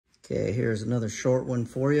Okay, here's another short one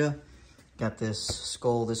for you. Got this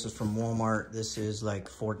skull. This is from Walmart. This is like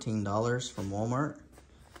 $14 from Walmart.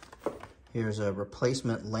 Here's a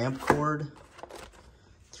replacement lamp cord,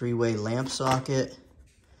 3-way lamp socket,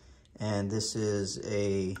 and this is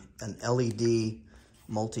an LED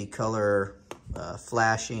multicolor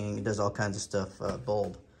flashing. It does all kinds of stuff,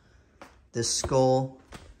 bulb. This skull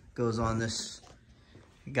goes on this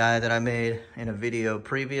guy that I made in a video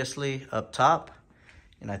previously up top,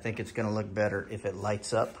 and I think it's gonna look better if it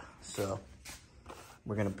lights up. So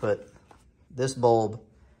we're gonna put this bulb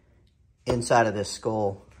inside of this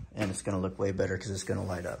skull, and it's gonna look way better because it's gonna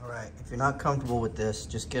light up. All right, if you're not comfortable with this,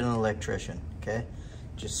 just get an electrician, okay?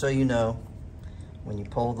 Just so you know, when you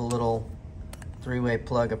pull the little 3-way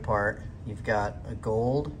plug apart, you've got a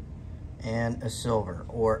gold and a silver,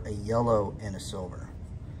 or a yellow and a silver.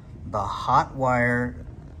 The hot wire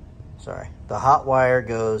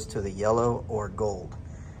goes to the yellow or gold.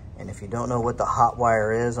 And if you don't know what the hot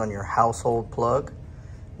wire is on your household plug,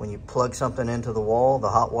 when you plug something into the wall, the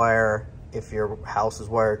hot wire, if your house is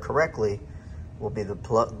wired correctly, will be the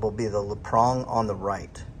prong on the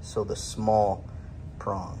right. So the small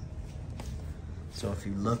prong. So if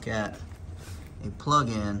you look at a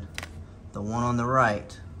plug-in, the one on the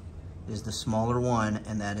right is the smaller one,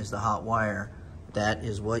 and that is the hot wire. That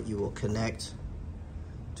is what you will connect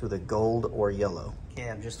to the gold or yellow.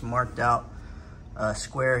 Okay, I've just marked out a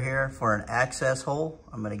square here for an access hole.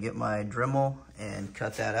 I'm gonna get my Dremel and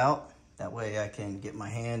cut that out. That way I can get my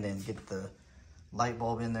hand and get the light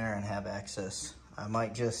bulb in there and have access. I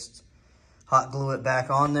might just hot glue it back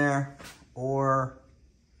on there, or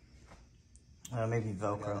maybe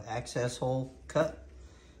Velcro. Access hole cut.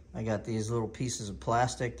 I got these little pieces of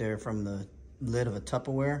plastic. They're from the lid of a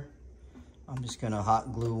Tupperware. I'm just gonna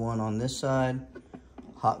hot glue one on this side,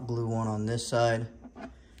 hot glue one on this side,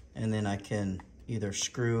 and then I can either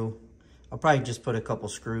screw, I'll probably just put a couple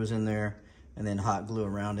screws in there and then hot glue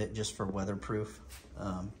around it just for weatherproof.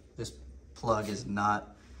 This plug is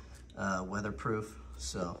not weatherproof,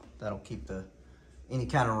 so that'll keep any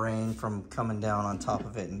kind of rain from coming down on top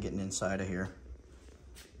of it and getting inside of here.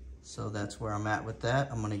 So that's where I'm at with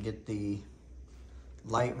that. I'm gonna get the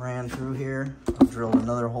light ran through here. I've drilled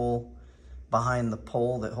another hole behind the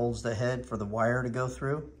pole that holds the head for the wire to go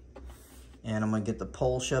through. And I'm gonna get the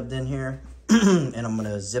pole shoved in here and I'm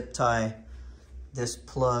gonna zip tie this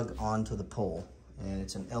plug onto the pole. And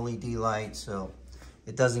it's an LED light, so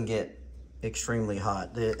it doesn't get extremely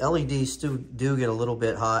hot. The LEDs do get a little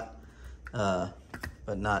bit hot,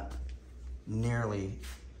 but not nearly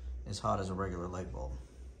as hot as a regular light bulb.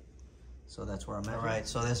 So that's where I'm at. All right,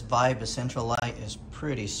 so this Vibe Essential Light is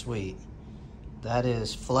pretty sweet. That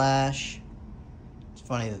is flash. It's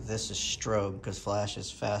funny that this is strobe because flash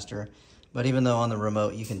is faster. But even though on the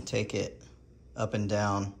remote you can take it up and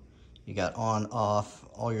down, you got on, off,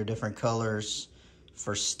 all your different colors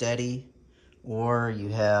for steady, or you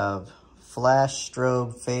have flash,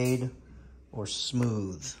 strobe, fade, or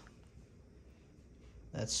smooth.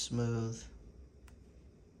 That's smooth.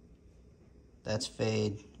 That's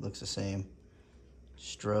fade, looks the same.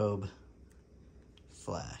 Strobe,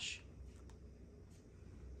 flash,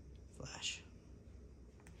 flash.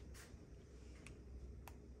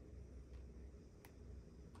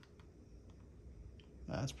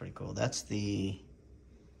 That's pretty cool. That's the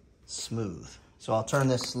smooth. So I'll turn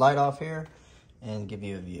this light off here and give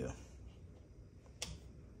you a view.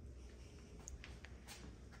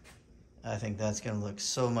 I think that's gonna look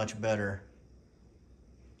so much better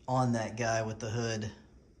on that guy with the hood,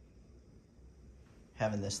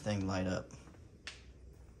 having this thing light up.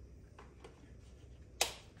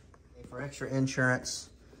 For extra insurance,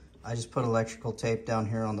 I just put electrical tape down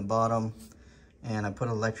here on the bottom, and I put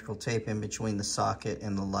electrical tape in between the socket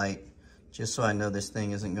and the light, just so I know this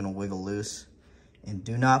thing isn't gonna wiggle loose. And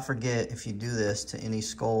do not forget, if you do this to any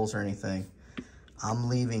skulls or anything, I'm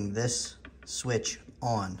leaving this switch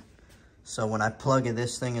on. So when I plug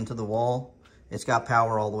this thing into the wall, it's got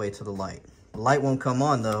power all the way to the light. The light won't come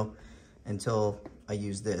on though until I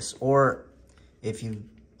use this. Or if you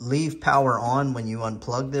leave power on when you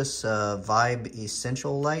unplug this Vibe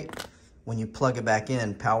Essential light, when you plug it back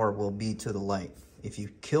in, power will be to the light. If you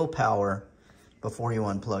kill power before you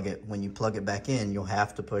unplug it, when you plug it back in, you'll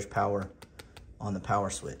have to push power on the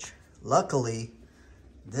power switch. Luckily,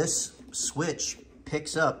 this switch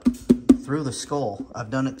picks up through the skull.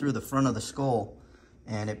 I've done it through the front of the skull,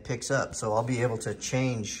 and it picks up, so I'll be able to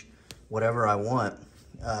change whatever I want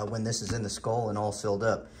when this is in the skull and all sealed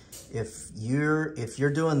up. If you're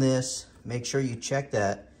doing this, make sure you check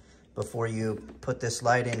that before you put this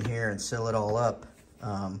light in here and seal it all up,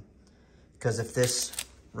 because if this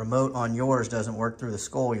remote on yours doesn't work through the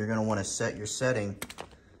skull, you're gonna wanna set your setting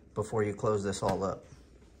before you close this all up.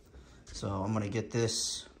 So I'm gonna get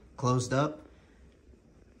this closed up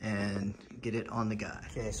and get it on the guy.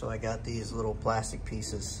 Okay, so I got these little plastic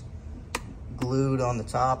pieces glued on the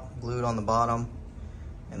top, glued on the bottom,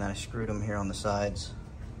 and then I screwed them here on the sides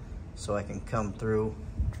so I can come through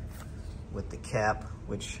with the cap,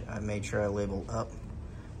 which I made sure I labeled up.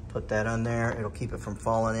 Put that on there, it'll keep it from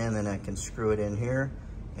falling in, then I can screw it in here,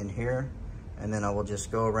 and then I will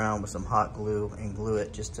just go around with some hot glue and glue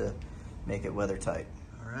it just to make it weather tight.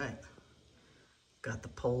 All right, got the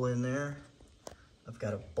pole in there. I've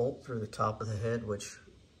got a bolt through the top of the head, which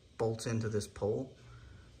bolts into this pole.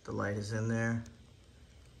 The light is in there.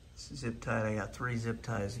 It's zip tied. I got 3 zip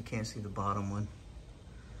ties. You can't see the bottom one.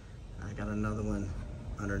 I got another one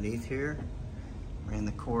underneath here. Ran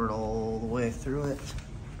the cord all the way through it.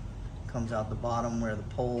 Comes out the bottom where the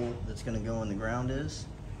pole that's gonna go in the ground is.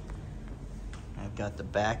 I've got the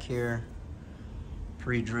back here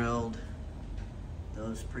pre-drilled.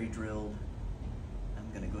 Those pre-drilled.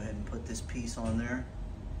 I'm gonna go ahead and put this piece on there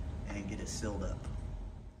and get it sealed up.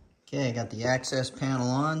 Okay, I got the access panel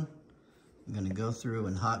on. I'm gonna go through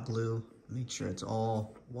and hot glue, make sure it's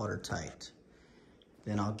all watertight.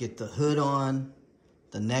 Then I'll get the hood on,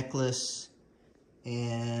 the necklace,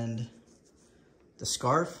 and the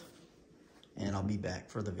scarf, and I'll be back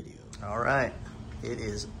for the video. All right, it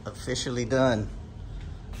is officially done.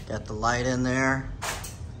 Got the light in there.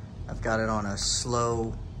 I've got it on a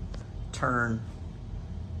slow turn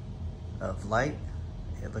of light.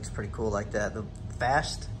 It looks pretty cool like that. The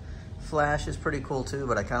fast flash is pretty cool too,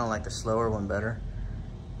 but I kind of like the slower one better.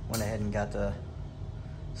 Went ahead and got the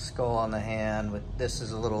skull on the hand. This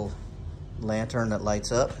is a little lantern that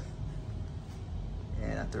lights up.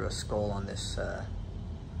 And I threw a skull on this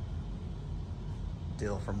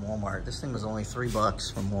deal from Walmart. This thing was only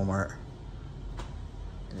 $3 from Walmart.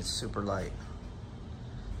 And it's super light.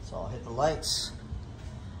 So I'll hit the lights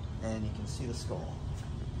and you can see the skull.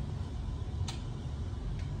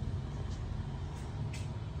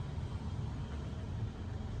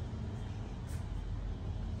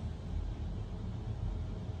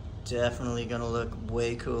 Definitely gonna look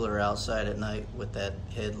way cooler outside at night with that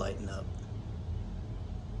head lighting up.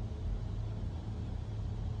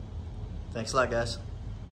 Thanks a lot, guys.